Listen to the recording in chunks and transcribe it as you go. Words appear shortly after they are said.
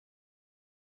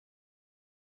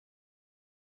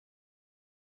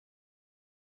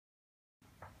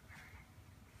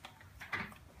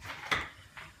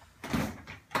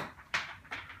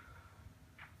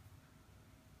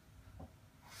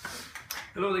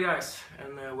Hello there guys,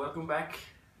 and welcome back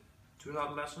to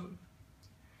another lesson.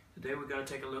 Today we're going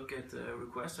to take a look at a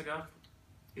request I got.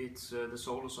 It's the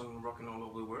solo song Rockin' All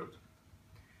Over the World.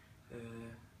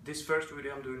 This first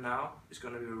video I'm doing now is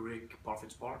going to be Rick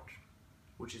Parfitts part,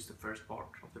 which is the first part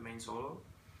of the main solo.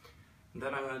 And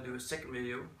then I'm going to do a second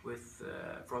video with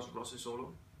Rossi's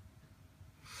solo.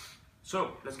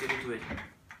 So let's get into it.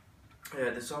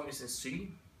 The song is in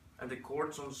C, and the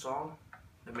chords on the song,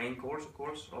 the main chords of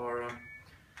course, are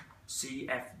C,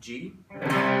 F, G. I'm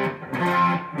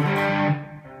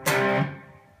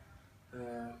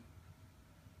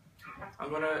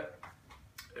gonna,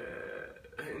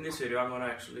 in this video I'm gonna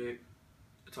actually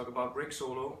talk about Rick's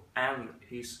solo and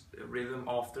his rhythm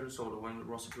after the solo when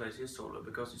Rossi plays his solo,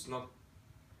 because it's not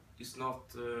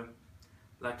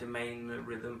like the main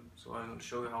rhythm, so I'm gonna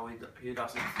show you how he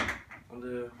does it on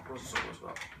the Rossi solo as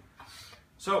well.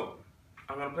 So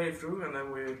I'm gonna play it through and then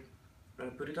we're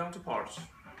gonna put it down to parts.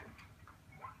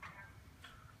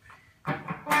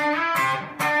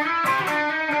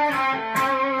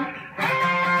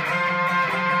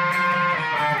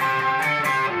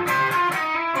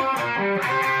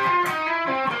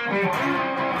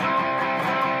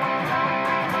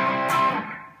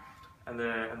 And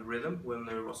the rhythm when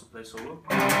Rossi plays solo.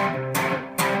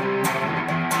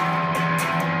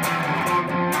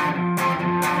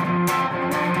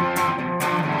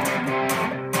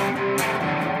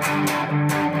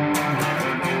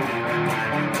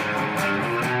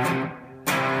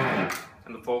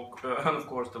 And the folk, and of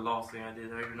course the last thing I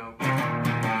did there, you know.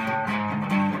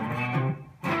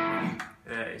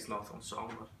 It's not on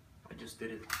song, but I just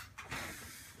did it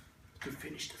to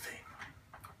finish the thing.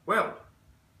 Well,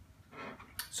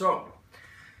 so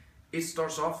it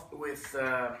starts off with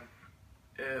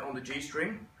on the G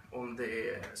string on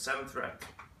the 7th fret.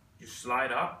 You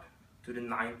slide up to the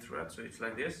 9th fret, so it's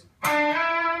like this.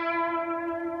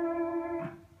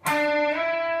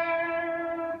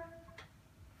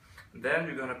 Then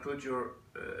you're gonna put your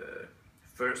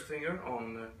first finger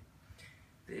on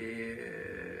the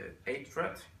 8th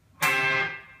fret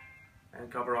and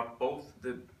cover up both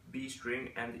the B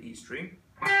string and the E string.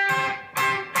 So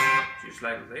you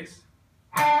slide like this.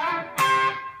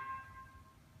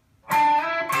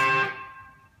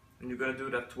 And you're gonna do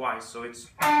that twice, so it's...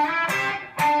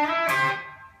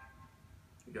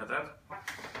 You got that?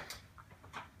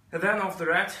 And then after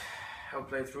that, I'll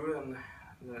play through and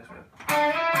that's it.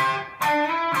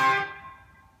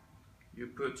 You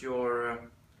put your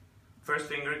first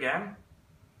finger again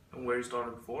on where you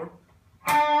started before.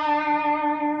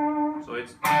 So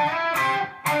it's...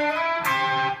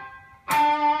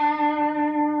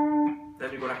 Then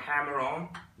you're gonna hammer on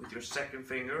with your second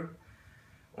finger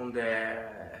on the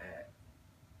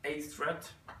 8th fret.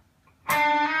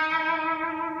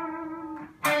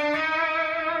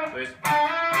 So it's...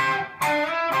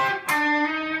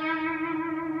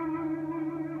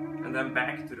 And then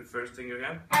back to the first finger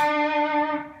again.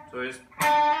 So it's...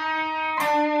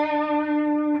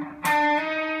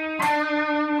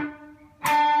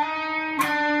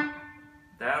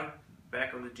 Then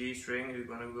back on the G string, you're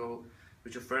gonna go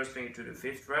with your first finger to the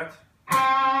 5th fret.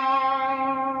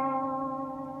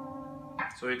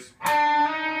 So it's...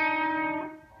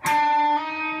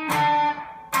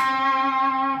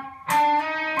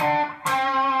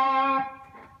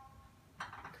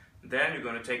 Then you're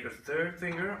gonna take your third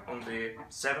finger on the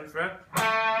 7th fret.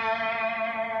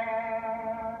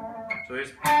 So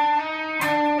it's...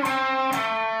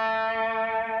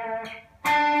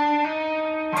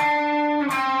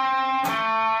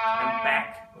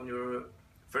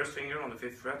 First finger on the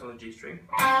 5th fret on the G string.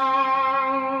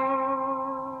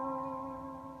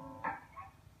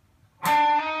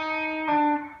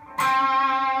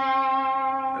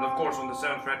 And of course on the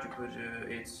 7th fret you put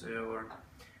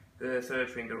the third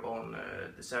finger on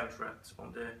the 7th fret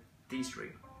on the D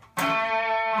string.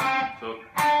 So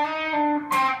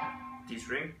D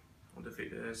string on the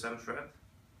 7th fret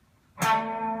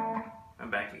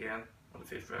and back again on the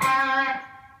 5th fret.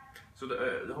 So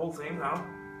the whole thing now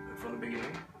from the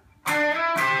beginning.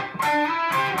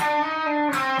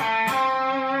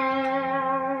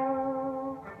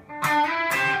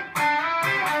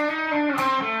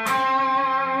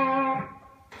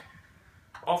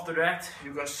 After that,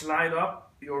 you're gonna slide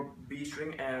up your B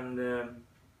string, and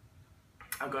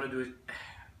I'm gonna do it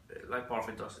like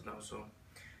Parfitt does it now. So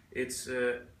it's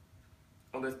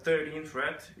on the 13th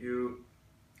fret, you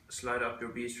slide up your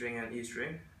B string and E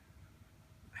string.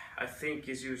 I think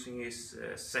he's using his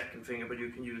second finger, but you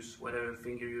can use whatever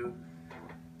finger you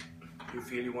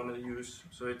feel you want to use.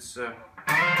 So it's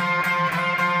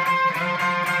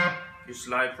you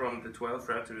slide from the 12th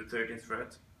fret to the 13th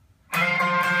fret.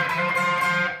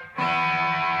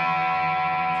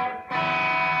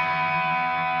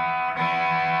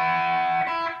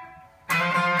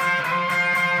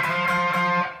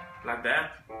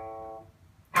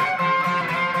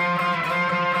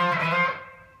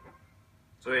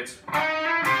 So it's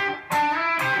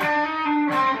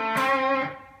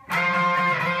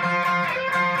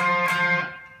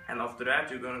and after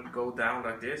that you're gonna go down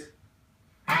like this.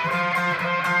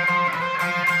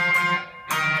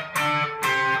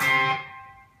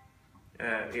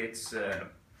 It's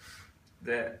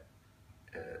the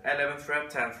 11th fret,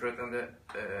 10th fret, and the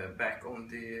back on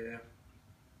the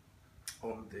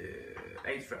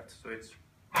 8th fret. So it's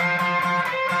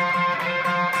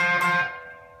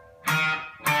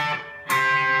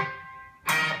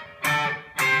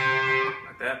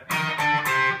like that.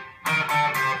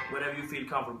 Whatever you feel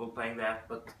comfortable playing that,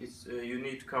 but it's you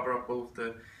need to cover up both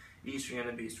the E string and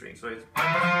the B string. So it's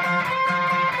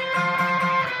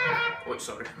oh,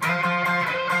 sorry.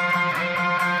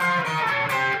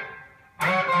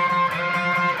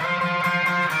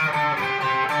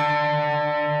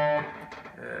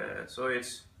 So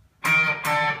it's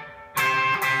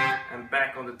and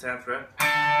back on the 10th fret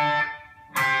and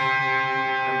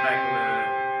back on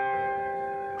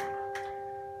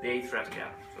the 8th fret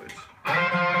again. So it's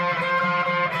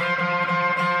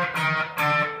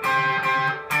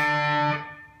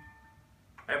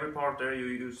every part there you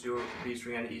use your B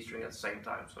string and E string at the same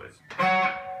time. So it's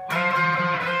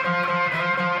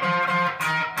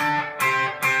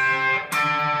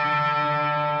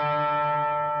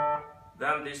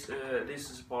then this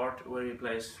is a part where he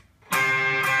plays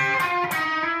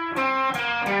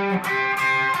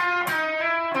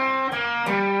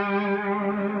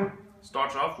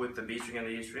starts off with the B string and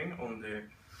the E string on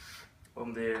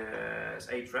the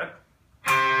 8th fret.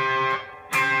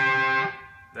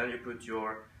 Then you put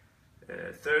your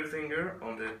 3rd finger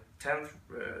on the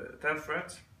 10th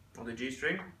fret on the G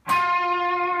string,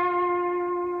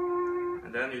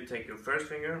 and then you take your 1st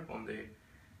finger on the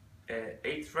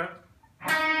 8th fret,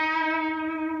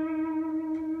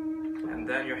 and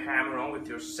then you hammer on with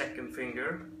your 2nd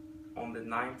finger on the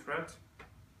 9th fret.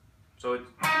 So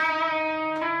it's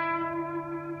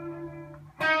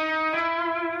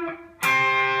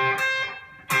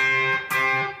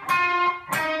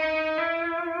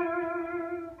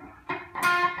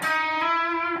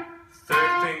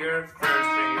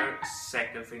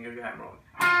second finger you hammer on,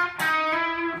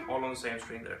 all on the same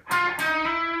string there.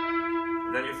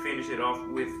 Then you finish it off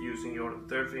with using your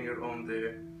 3rd finger on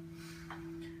the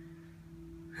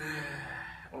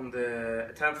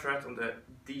 10th fret on the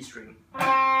D string. So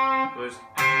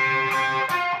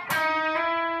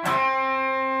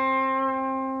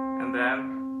and then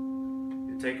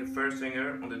you take the 1st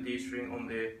finger on the D string on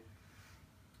the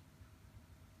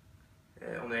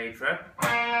 8th fret.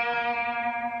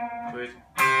 So it's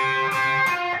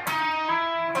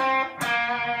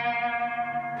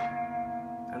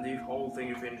and the whole thing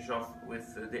you finish off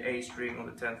with the A string on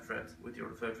the 10th fret with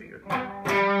your 3rd finger.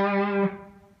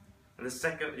 And the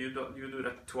second you do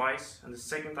that twice, and the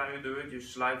second time you do it, you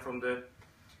slide from the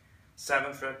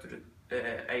 7th fret to the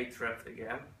 8th fret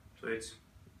again. So it's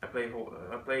I play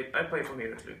from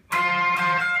here actually.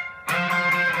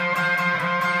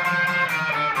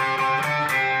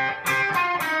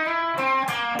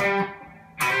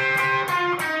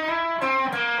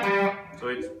 So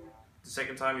it's the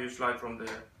second time you slide from the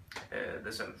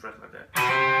 7th fret like that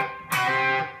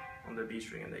on the B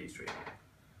string and the E string.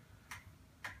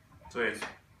 So it's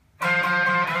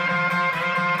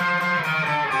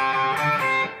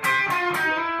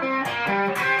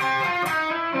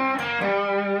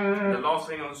the last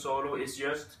thing on the solo is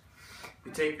just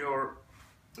you take your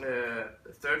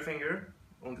 3rd finger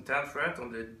on the 10th fret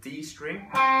on the D string,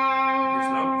 this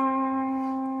note,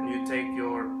 and you take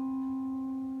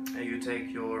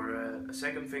your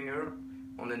 2nd finger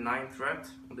on the 9th fret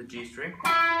on the G string.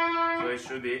 So it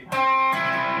should be.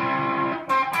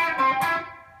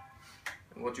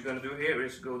 And what you're gonna do here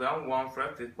is go down 1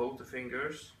 fret with both the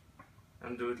fingers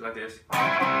and do it like this.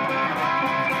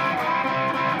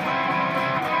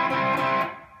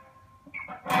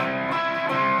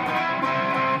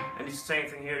 And it's the same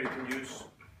thing here. You can use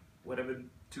whatever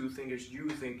 2 fingers you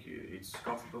think it's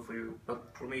comfortable for you,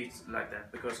 but for me it's like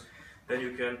that, because then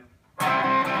you can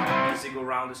easily go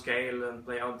around the scale and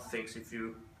play other things if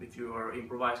you are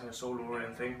improvising a solo or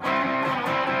anything,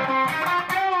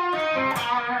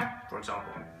 for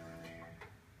example.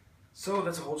 So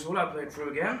that's a whole solo. I'll play it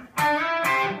through again.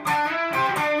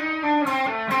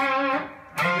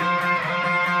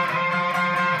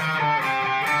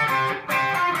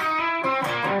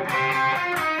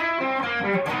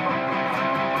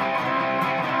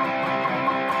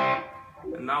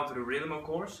 And now to the rhythm, of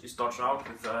course. It starts out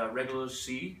with a regular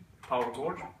C power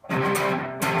chord,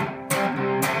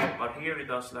 but here it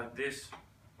does like this.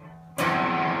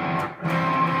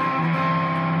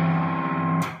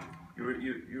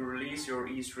 you release your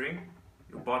E string,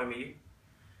 your bottom E,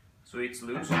 so it's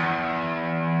loose. Then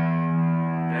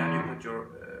you put your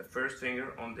first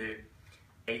finger on the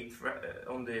 8th fret,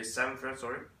 on the 7th fret,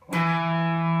 sorry.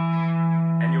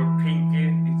 And your pinky,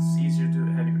 it's easier to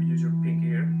have you use your pinky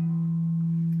here.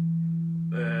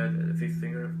 The 5th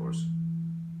finger, of course,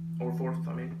 or 4th,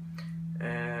 I mean.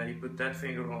 You put that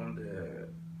finger on the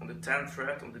 10th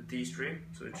fret on the D string,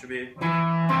 so it should be,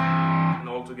 and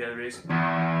all together is. Because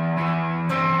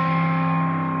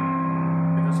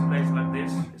it plays like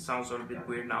this, it sounds a little bit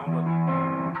weird now, but.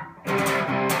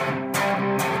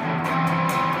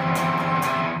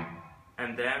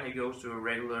 And then it goes to a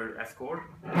regular F chord.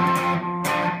 And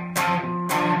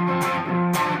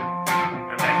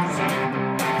back to C.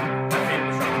 That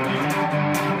famous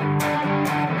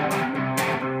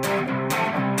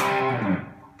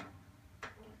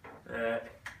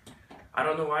I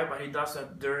don't know why, but he does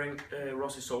that during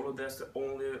Rossi's solo. That's the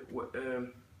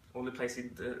only place he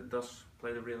does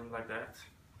play the rhythm like that.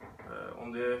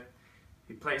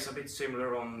 He plays a bit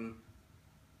similar on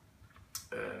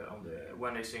the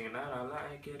when they sing that I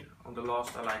like it, on the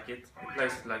last I like it, he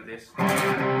plays it like this.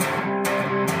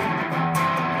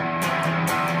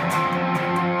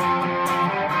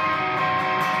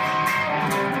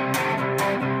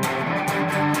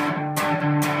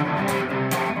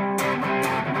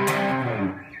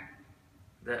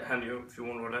 And if you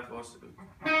wonder what that was,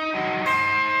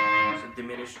 it's a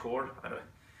diminished chord.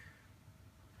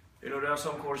 You know, there are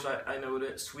some chords I know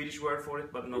the Swedish word for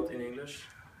it, but not in English.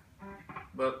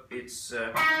 But it's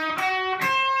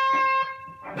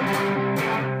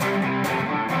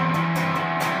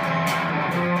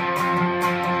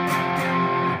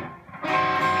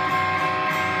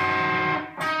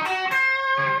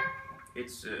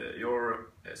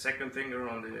your second finger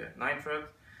on the 9th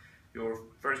fret, your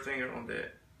first finger on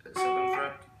the 7th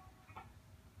fret,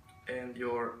 and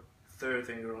your third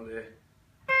finger on the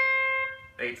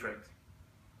 8th fret.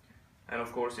 And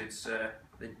of course it's the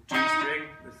G string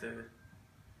with the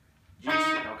G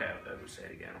string. Okay, I will say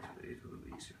it again, it will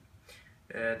be easier.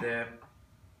 The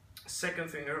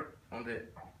second finger on the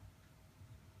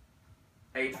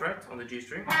 8th fret on the G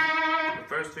string, the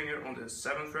first finger on the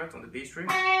 7th fret on the B string,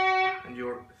 and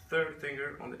your third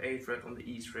finger on the 8th fret on the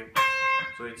E string.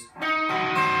 So it's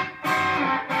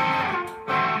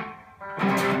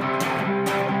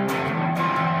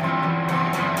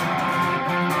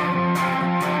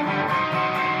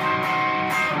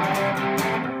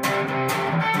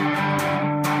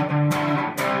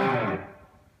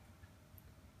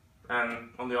and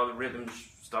on the other rhythm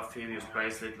stuff he just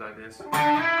plays it like this.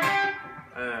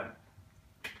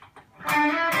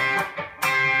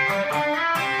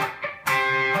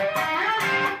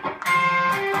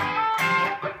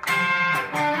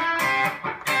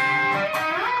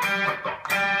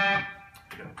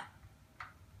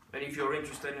 And if you're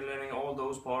interested in learning all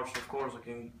those parts, of course I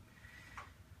can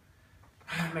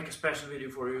make a special video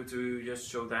for you to just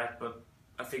show that, but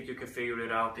I think you can figure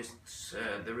it out.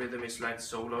 The rhythm is like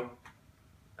solo,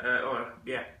 or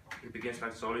yeah, it begins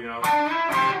like solo, you know,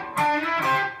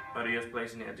 but he just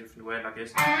plays in a different way like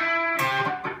this.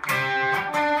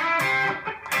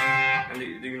 And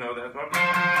do you know that part?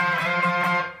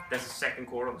 That's the second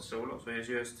chord of the solo, so it's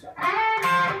just and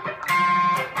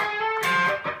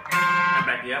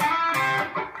back again.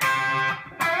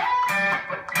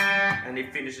 And he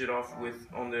finishes it off with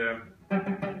on the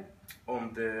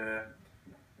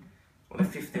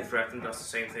 15th fret and does the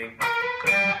same thing.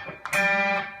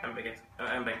 And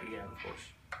back again, of course.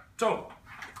 So,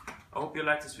 I hope you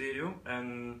liked this video,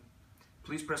 and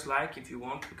please press like if you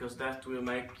want, because that will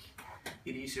make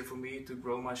it easier for me to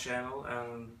grow my channel,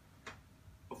 and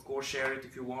of course share it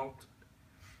if you want,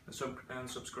 and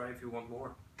subscribe if you want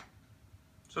more.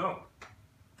 So,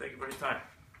 thank you for your time.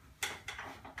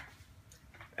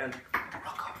 And